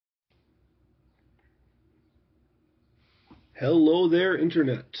Hello there,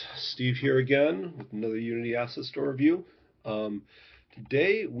 Internet. Steve here again with another Unity Asset Store review.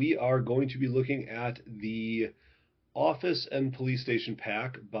 Today we are going to be looking at the Office and Police Station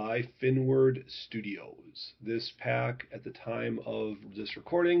pack by Finnward Studios. This pack, at the time of this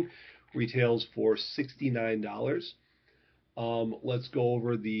recording, retails for $69. Let's go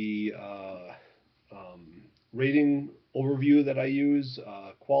over the rating overview that I use.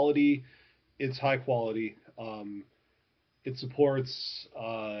 Quality, it's high quality. It supports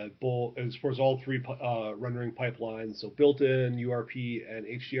both. It supports all three rendering pipelines, so built-in URP and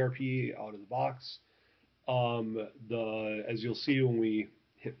HDRP out of the box. As you'll see when we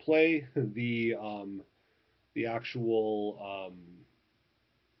hit play, the actual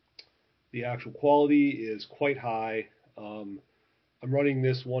quality is quite high. I'm running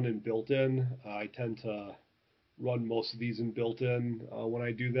this one in built-in. I tend to run most of these in built-in when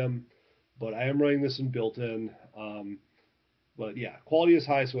I do them, but I am running this in built-in. But yeah, quality is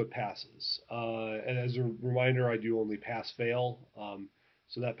high, so it passes. And as a reminder, I do only pass-fail.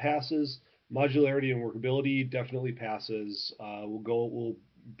 So that passes. Modularity and workability definitely passes. We'll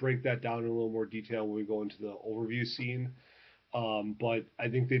break that down in a little more detail when we go into the overview scene. But I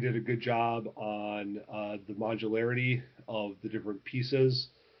think they did a good job on the modularity of the different pieces.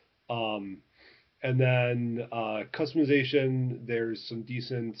 And then customization, there's some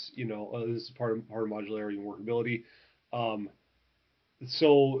decent, this is part of modularity and workability.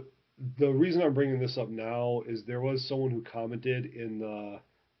 So the reason I'm bringing this up now is there was someone who commented in the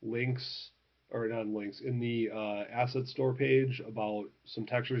links, or not links, in the asset store page about some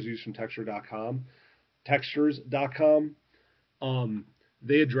textures used from textures.com.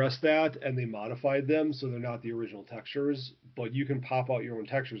 They addressed that and they modified them so they're not the original textures, but you can pop out your own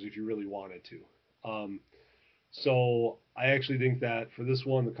textures if you really wanted to. So I actually think that for this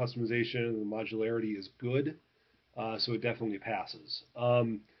one, the customization and the modularity is good. So it definitely passes.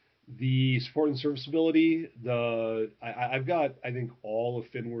 The support and serviceability, I've got, I think, all of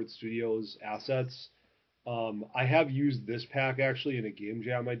Finnward Studios assets. I have used this pack actually in a game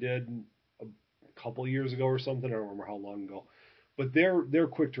jam I did a couple years ago or something. I don't remember how long ago, but they're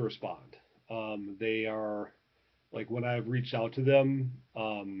quick to respond. They are, like, when I've reached out to them,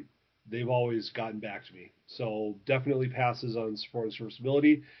 they've always gotten back to me. So definitely passes on support and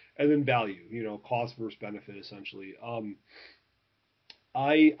serviceability. And then value, cost versus benefit, essentially.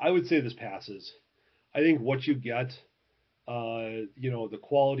 I would say this passes. I think what you get, the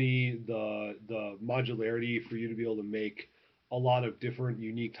quality, the modularity for you to be able to make a lot of different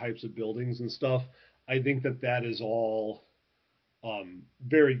unique types of buildings and stuff, I think that is all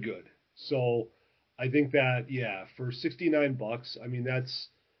very good. So I think that, yeah, for $69, I mean, that's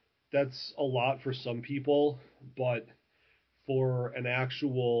a lot for some people, but for an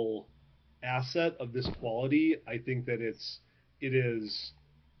actual asset of this quality, I think that it is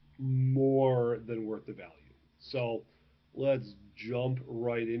more than worth the value. So let's jump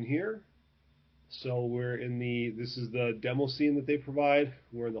right in here. So this is the demo scene that they provide.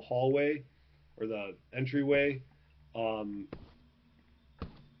 We're in the hallway or the entryway.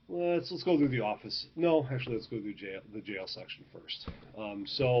 Let's go through the office. No, actually, let's go through the jail section first.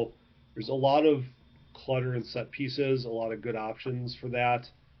 So there's a lot of clutter and set pieces, a lot of good options for that.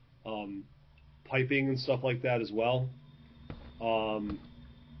 Piping and stuff like that as well.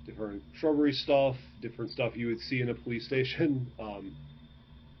 Different shrubbery stuff, different stuff you would see in a police station.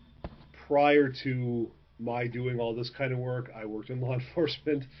 Prior to my doing all this kind of work, I worked in law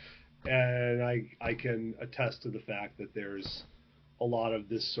enforcement, and I can attest to the fact that there's a lot of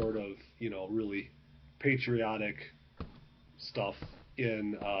this sort of, really patriotic stuff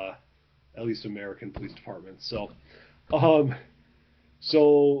in at least American police departments.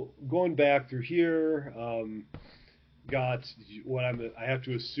 So going back through here, got what I have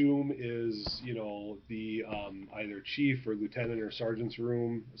to assume is, the either chief or lieutenant or sergeant's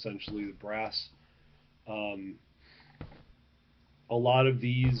room, essentially the brass. A lot of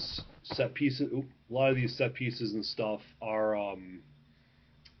these set pieces, and stuff are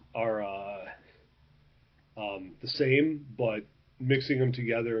the same, but mixing them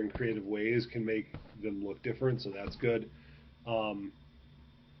together in creative ways can make them look different, so that's good.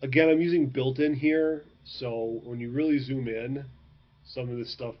 Again, I'm using built-in here, so when you really zoom in, some of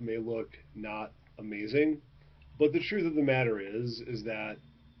this stuff may look not amazing, but the truth of the matter is that,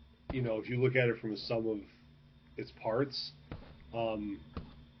 if you look at it from a sum of its parts,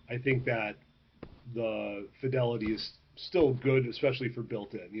 I think that the fidelity is still good, especially for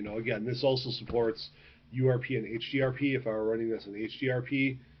built-in. Again, this also supports URP and HDRP. If I were running this in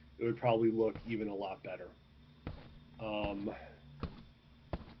HDRP, it would probably look even a lot better.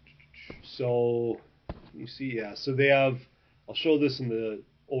 So you see, yeah, so they have I'll show this in the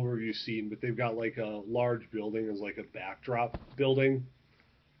overview scene, but they've got like a large building as like a backdrop building.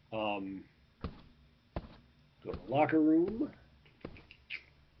 Um, Go to locker room.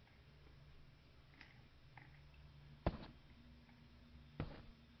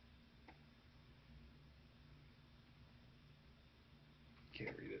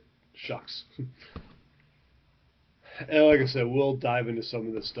 Can't read it. Shucks. And like I said, we'll dive into some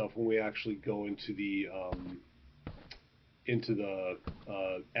of this stuff when we actually go into the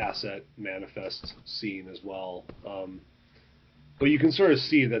asset manifest scene as well. But you can sort of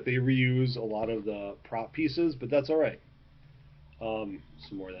see that they reuse a lot of the prop pieces, but that's all right. Some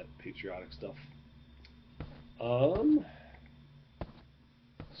more of that patriotic stuff.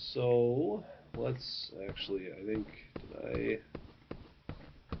 So let's actually, I think,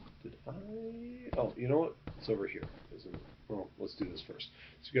 oh, you know what? It's over here, isn't it? Well, let's do this first.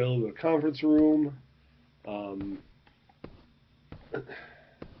 So you got a little bit of conference room. Over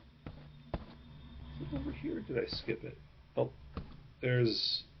here, did I skip it? Oh,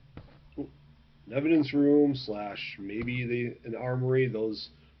 there's an evidence room / maybe an armory. Those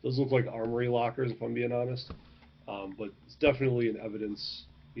look like armory lockers, if I'm being honest. But it's definitely an evidence,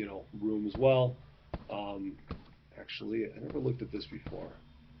 room as well. Actually, I never looked at this before.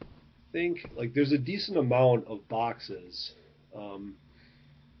 I think like there's a decent amount of boxes.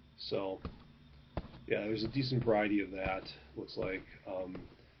 So yeah, there's a decent variety of that. Looks like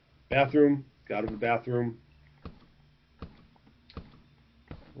bathroom. Got a bathroom.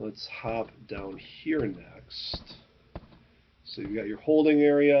 Let's hop down here next. So you've got your holding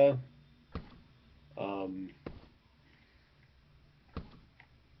area. Actually,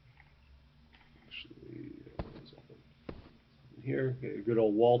 what is open? Here, get your good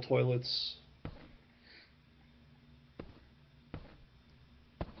old wall toilets.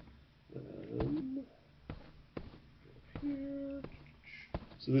 Here.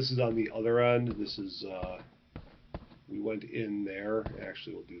 So this is on the other end. This is we went in there.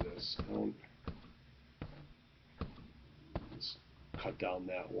 Actually, we'll do this. Let's cut down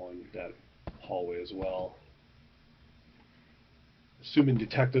that hallway as well. Assuming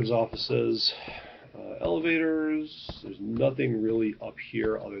detectives' offices, elevators. There's nothing really up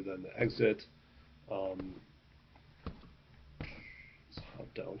here other than the exit. Let's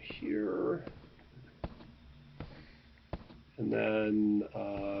hop down here. And then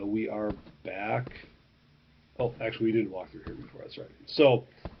we are back. Oh, actually, we didn't walk through here before. That's right. So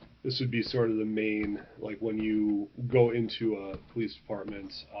this would be sort of the main, like when you go into a police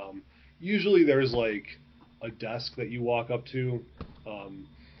department. Usually there's like a desk that you walk up to.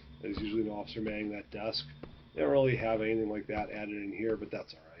 There's usually an officer manning that desk. They don't really have anything like that added in here, but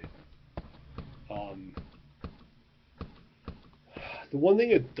that's all right. The one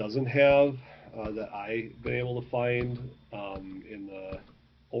thing it doesn't have that I've been able to find in the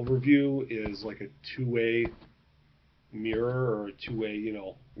overview is like a two-way mirror or a two-way,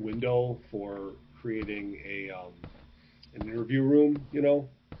 window for creating an interview room.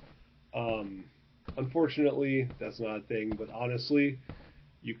 Unfortunately, that's not a thing. But honestly,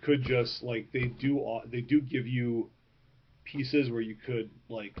 you could just like they do give you pieces where you could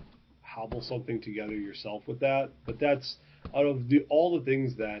like hobble something together yourself with that. But that's out of all the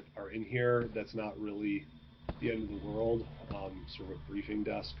things that are in here, that's not really the end of the world. Sort of a briefing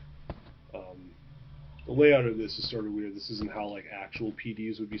desk. The layout of this is sort of weird. This isn't how like actual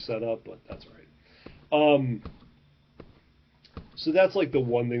PDs would be set up, but that's all right. So that's like the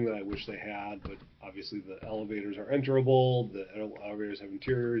one thing that I wish they had, but obviously the elevators are enterable. The elevators have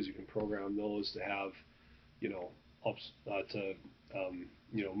interiors. You can program those to have, ups to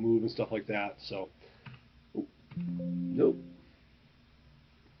move and stuff like that. So, nope.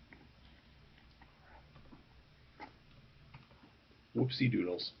 Whoopsie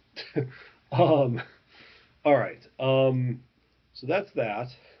doodles. All right. So that's that.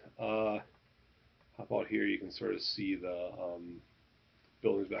 How about here? You can sort of see the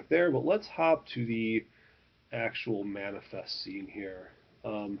buildings back there, but let's hop to the actual manifest scene here.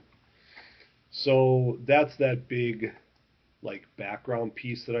 So that's that big like background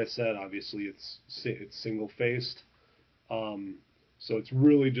piece that I said. Obviously, it's single faced, so it's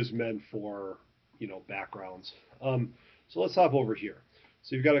really just meant for backgrounds. So let's hop over here.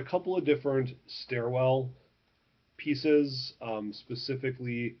 So you've got a couple of different stairwell pieces,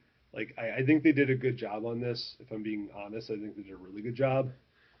 specifically. Like I think they did a good job on this. If I'm being honest, I think they did a really good job.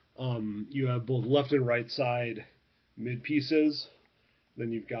 You have both left and right side mid pieces.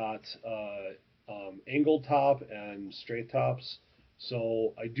 Then you've got angled top and straight tops.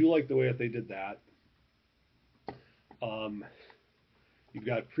 So I do like the way that they did that. You've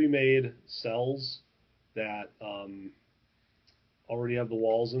got pre-made cells that already have the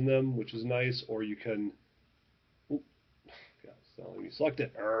walls in them, which is nice, or you can, oop, yeah, it's not letting me select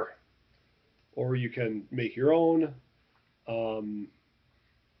it, or you can make your own. Um,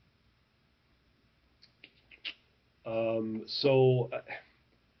 so I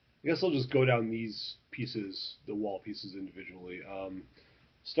guess I'll just go down these pieces, the wall pieces individually.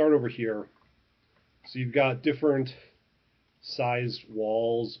 Start over here. So you've got different sized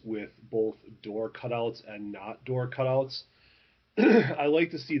walls with both door cutouts and not door cutouts. I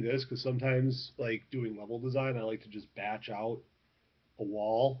like to see this because sometimes, like doing level design, I like to just batch out a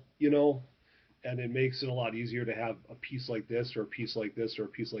wall, and it makes it a lot easier to have a piece like this or a piece like this or a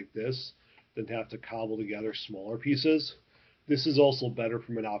piece like this than to have to cobble together smaller pieces. This is also better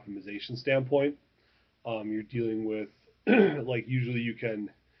from an optimization standpoint. You're dealing with like usually you can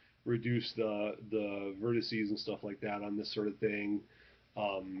reduce the vertices and stuff like that on this sort of thing.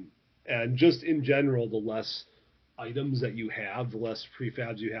 And just in general, the less items that you have, the less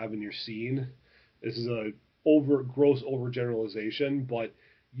prefabs you have in your scene. This is a gross overgeneralization, but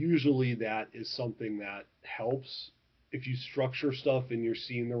usually that is something that helps. If you structure stuff in your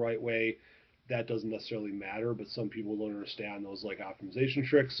scene the right way, that doesn't necessarily matter, but some people don't understand those like optimization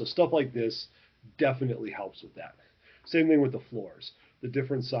tricks. So stuff like this definitely helps with that. Same thing with the floors. The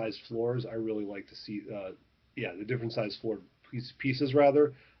different size floors, I really like to see. The different size floor pieces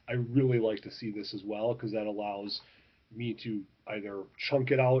rather. I really like to see this as well because that allows me to either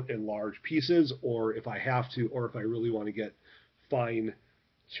chunk it out in large pieces, or if I have to, or if I really want to get fine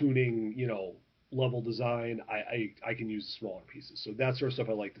tuning, level design, I can use smaller pieces. So that sort of stuff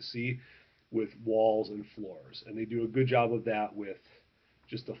I like to see with walls and floors, and they do a good job of that with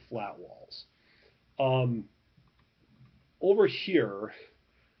just the flat walls. Over here,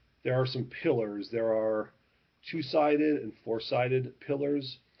 there are some pillars. There are two-sided and four-sided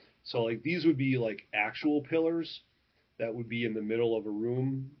pillars. So like these would be like actual pillars that would be in the middle of a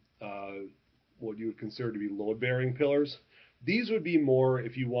room, what you would consider to be load-bearing pillars. These would be more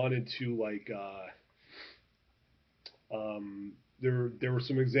if you wanted to like, there were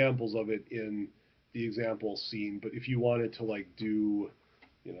some examples of it in the example scene, but if you wanted to like do,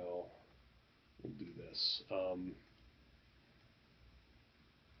 we'll do this.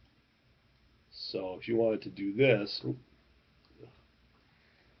 So if you wanted to do this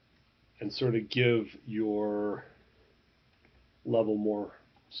and sort of give your level more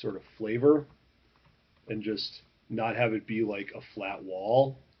sort of flavor and just not have it be like a flat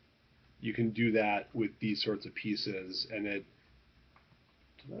wall, you can do that with these sorts of pieces. And I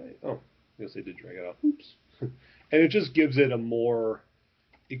guess I did drag it out. Oops. And it just gives it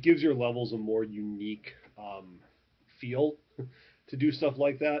it gives your levels a more unique feel to do stuff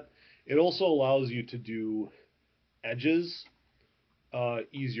like that. It also allows you to do edges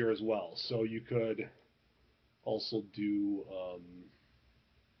easier as well. So you could also do,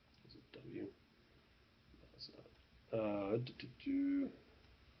 is it W? No, it's not. Oh,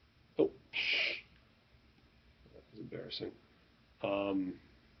 that was embarrassing.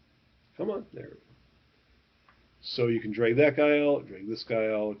 Come on, there. So you can drag that guy out, drag this guy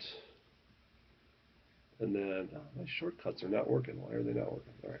out, and then my shortcuts are not working. Why are they not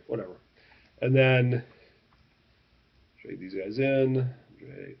working? All right, whatever. And then drag these guys in,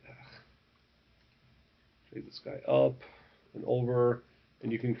 drag this guy up and over,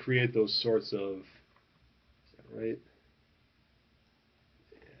 and you can create those sorts of, is that right?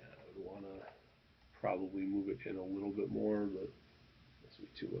 Yeah, I would want to probably move it in a little bit more, but that's be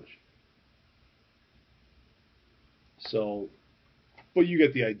too much. So, but you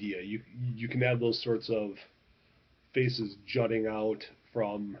get the idea. You can have those sorts of faces jutting out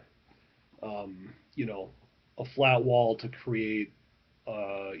from, a flat wall to create,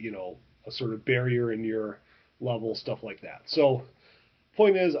 a sort of barrier in your level, stuff like that. So,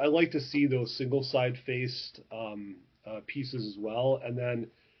 point is, I like to see those single side faced pieces as well. And then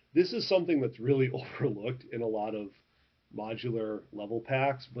this is something that's really overlooked in a lot of modular level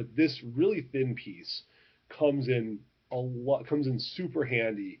packs, but this really thin piece comes in super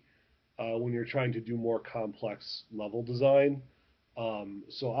handy when you're trying to do more complex level design.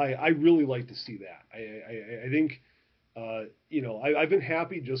 So I really like to see that. I think I've been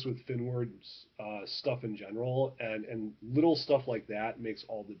happy just with Finward's stuff in general, and little stuff like that makes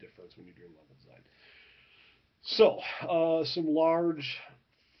all the difference when you're doing level design. So some large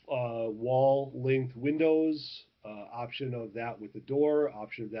wall length windows, option of that with the door,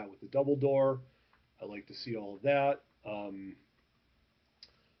 option of that with the double door. I like to see all of that.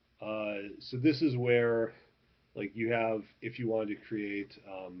 So this is where, like, you have, if you wanted to create,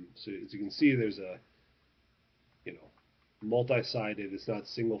 so as you can see, there's a, multi-sided, it's not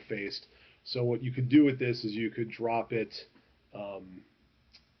single-faced. So what you could do with this is you could drop it um,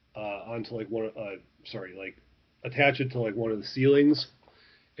 onto like like attach it to like one of the ceilings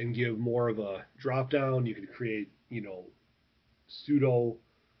and give more of a drop down. You could create, pseudo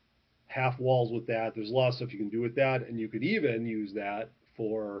half walls with that. There's a lot of stuff you can do with that, and you could even use that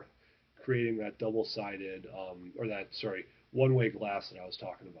for creating that double sided, or that, sorry, one way glass that I was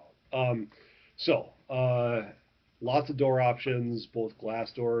talking about. Lots of door options, both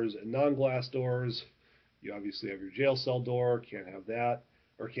glass doors and non glass doors. You obviously have your jail cell door, can't have that,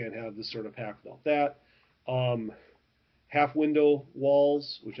 or can't have this sort of pack without that. Half window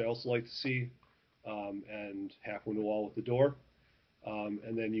walls, which I also like to see, and half window wall with the door.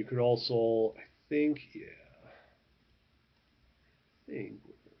 And then you could also, I think,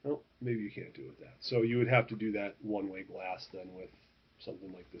 oh, maybe you can't do it with that. So you would have to do that one-way glass then with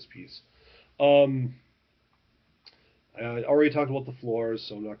something like this piece. I already talked about the floors,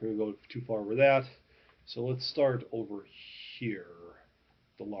 so I'm not going to go too far over that. So let's start over here,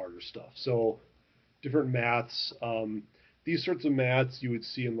 the larger stuff. So different mats. These sorts of mats you would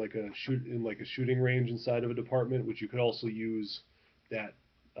see in like a shooting range inside of a department, which you could also use that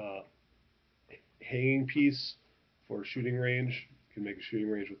hanging piece for a shooting range. You can make a shooting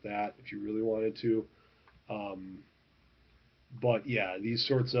range with that if you really wanted to. But yeah, these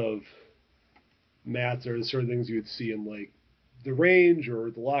sorts of mats are the sort of things you would see in like the range or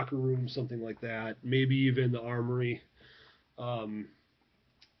the locker room, something like that. Maybe even the armory. Um,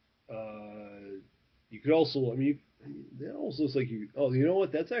 you could also, I mean, that almost looks like you. Oh, you know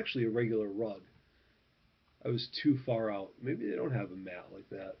what? That's actually a regular rug. I was too far out. Maybe they don't have a mat like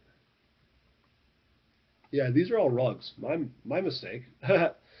that. Yeah, these are all rugs. My mistake.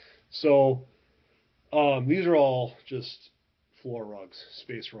 So these are all just floor rugs,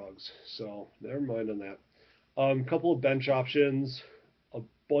 space rugs. So never mind on that. Couple of bench options, a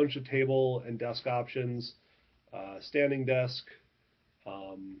bunch of table and desk options, standing desk,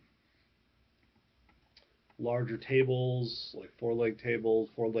 um, larger tables like four-legged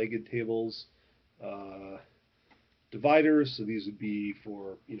tables, uh, dividers. So these would be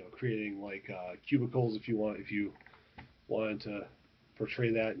for creating like cubicles if you wanted to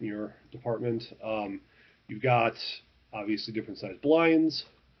portray that in your department. You've got obviously different size blinds,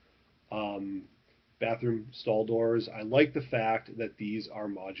 um, bathroom stall doors. I like the fact that these are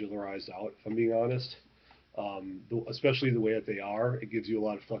modularized out, if I'm being honest. Especially the way that they are, it gives you a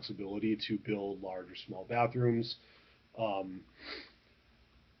lot of flexibility to build large or small bathrooms. Um,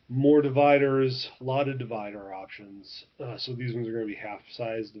 More dividers, a lot of divider options. So these ones are going to be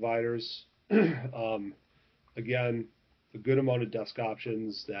half-size dividers. um, Again, a good amount of desk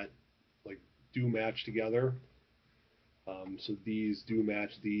options that like do match together. So these do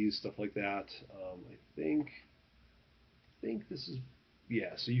match these, stuff like that. I think this is,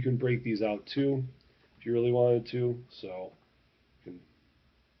 yeah. So you can break these out too if you really wanted to. So you can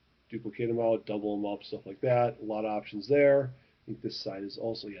duplicate them out, double them up, stuff like that. A lot of options there. I think this side is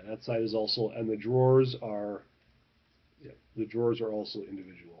also, yeah, that side is also, and the drawers are, yeah, the drawers are also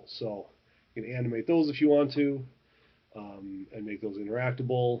individual. So you can animate those if you want to, and make those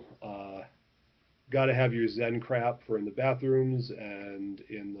interactable. Got to have your Zen crap for in the bathrooms and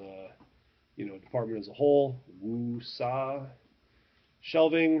in the department as a whole. Woo sa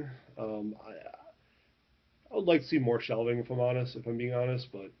shelving. I would like to see more shelving if I'm honest, if I'm being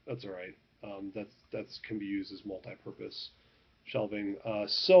honest, but that's all right. That's can be used as multi-purpose shelving.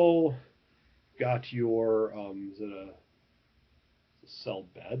 So got your is it a cell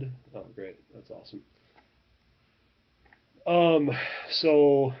bed? Oh, great, that's awesome.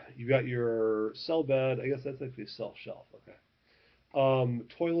 So you got your cell bed. I guess that's actually a cell shelf. Okay.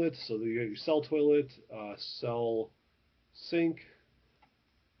 Toilet. So you got your cell toilet, cell sink,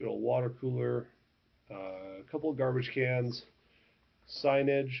 water cooler, a couple of garbage cans,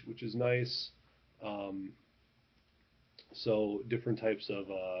 signage, which is nice. Um, so different types of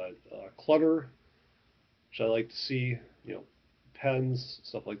clutter, which I like to see. Pens,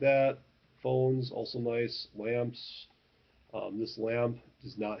 stuff like that. Phones, also nice. Lamps. This lamp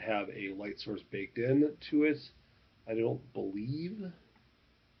does not have a light source baked in to it. I don't believe.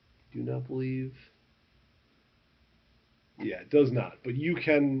 Do not believe. Yeah, it does not. But you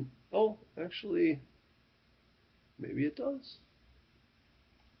can. Oh, actually, maybe it does.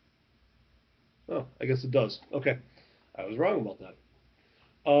 Oh, I guess it does. Okay, I was wrong about that.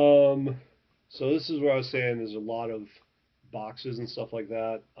 So this is where I was saying there's a lot of boxes and stuff like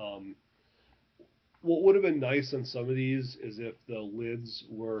that. What would have been nice on some of these is if the lids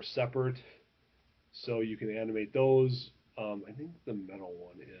were separate, so you can animate those. I think the metal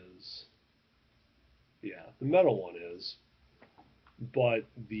one is. Yeah, the metal one is. But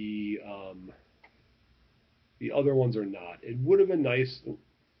the The other ones are not. It would have been nice.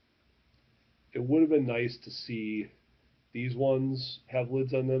 It would have been nice to see these ones have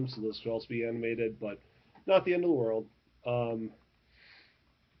lids on them, so those could also be animated, but not the end of the world.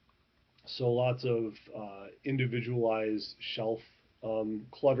 So lots of individualized shelf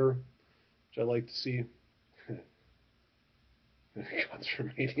clutter, which I like to see. Guns for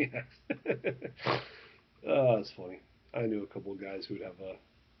Maniacs. Oh, that's funny. I knew a couple of guys who would have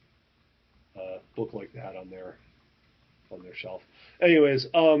a book like that on their shelf. Anyways,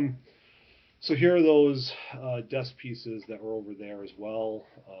 so here are those desk pieces that were over there as well.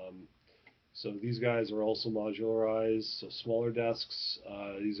 So these guys are also modularized, so smaller desks.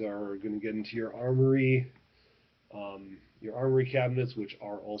 These are going to get into your armory cabinets, which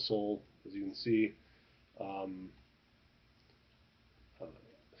are also, as you can see, there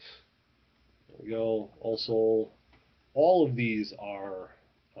we go. Also, all of these are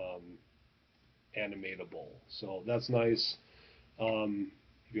animatable, so that's nice. You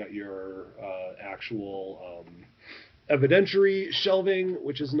got your actual evidentiary shelving,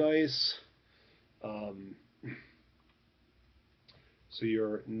 which is nice. So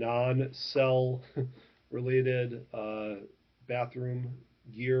your non-cell related bathroom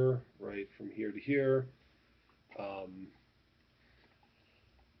gear, right from here to here.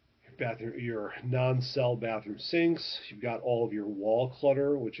 Your non-cell bathroom sinks. You've got all of your wall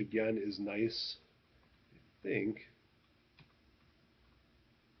clutter, which again is nice. I think.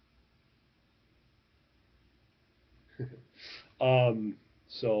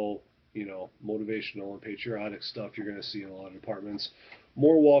 So, motivational and patriotic stuff you're going to see in a lot of apartments.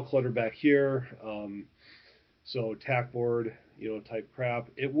 More wall clutter back here. So tack board, type crap.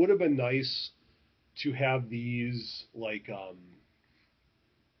 It would have been nice to have these like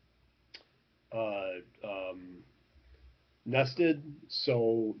nested,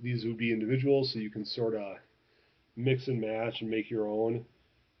 so these would be individual, so you can sort of mix and match and make your own.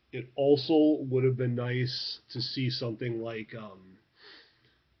 It also would have been nice to see something like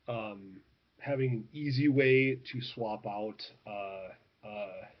having an easy way to swap out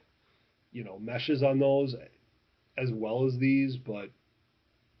meshes on those as well as these, but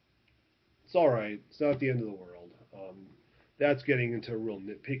it's all right. It's not the end of the world. That's getting into a real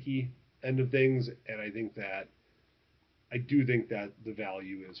nitpicky end of things, and I do think that the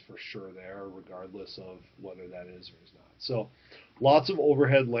value is for sure there, regardless of whether that is or is not. So, lots of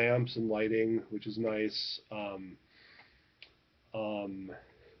overhead lamps and lighting, which is nice.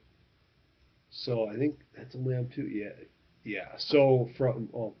 So I think that's a lamp too. Yeah. So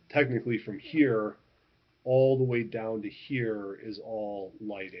technically from here all the way down to here is all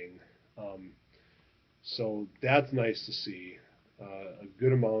lighting. So that's nice to see. A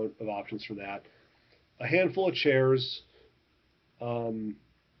good amount of options for that. A handful of chairs, and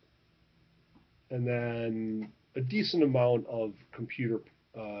then a decent amount of computer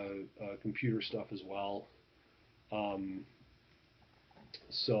stuff as well.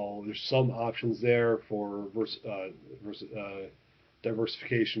 So there's some options there for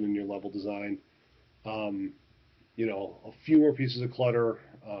diversification in your level design. A few more pieces of clutter,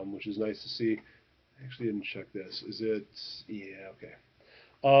 which is nice to see. I actually didn't check this. Is it? Yeah, okay.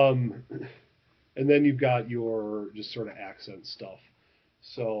 And then you've got your just sort of accent stuff.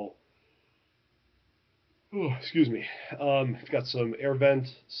 So, excuse me. You've got some air vent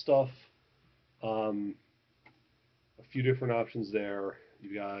stuff. A few different options there.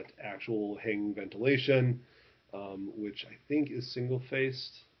 You've got actual hanging ventilation, which I think is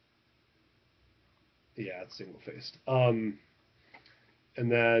single-faced. Yeah, it's single-faced. And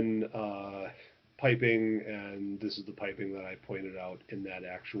then piping, and this is the piping that I pointed out in that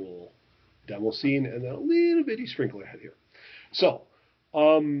actual demo scene, and then a little bitty sprinkler head here. So,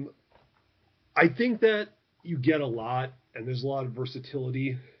 I think that you get a lot, and there's a lot of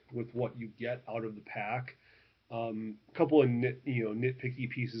versatility with what you get out of the pack. A couple of nitpicky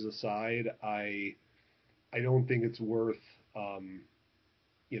pieces aside, I don't think it's worth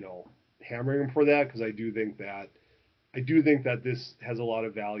hammering them for that, because I do think that this has a lot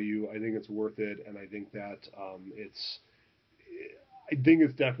of value. I think it's worth it, and I think that it's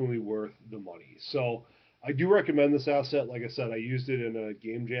definitely worth the money. So I do recommend this asset. Like I said, I used it in a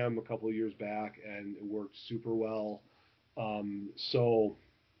game jam a couple of years back, and it worked super well.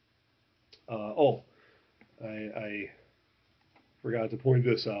 I forgot to point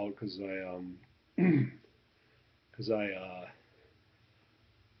this out because I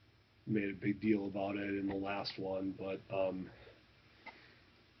made a big deal about it in the last one, but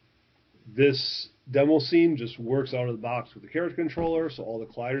this demo scene just works out of the box with the character controller, so all the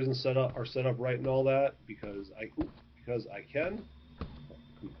colliders are set up right and all that because I can.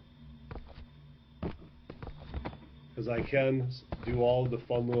 because I can do all the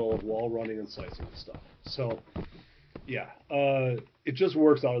fun little wall running and slicing stuff. So yeah, it just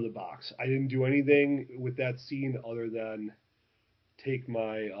works out of the box. I didn't do anything with that scene other than take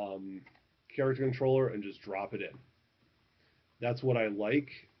my character controller and just drop it in. That's what I like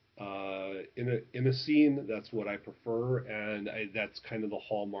in a scene. That's what I prefer, and that's kind of the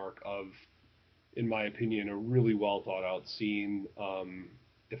hallmark of, in my opinion, a really well thought out scene.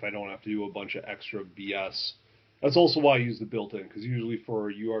 If I don't have to do a bunch of extra BS, that's also why I use the built-in, because usually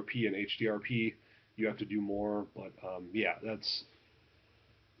for URP and HDRP you have to do more. But yeah, that's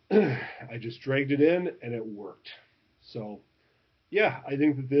I just dragged it in and it worked. So yeah, I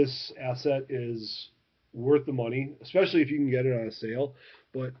think that this asset is worth the money, especially if you can get it on a sale.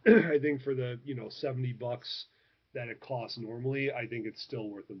 But I think for the $70 that it costs normally, I think it's still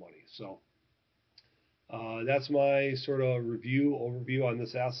worth the money. So that's my sort of overview on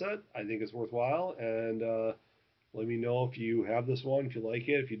this asset. I think it's worthwhile, and let me know if you have this one, if you like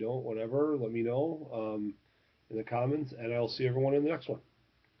it, if you don't, whatever. Let me know in the comments, and I'll see everyone in the next one.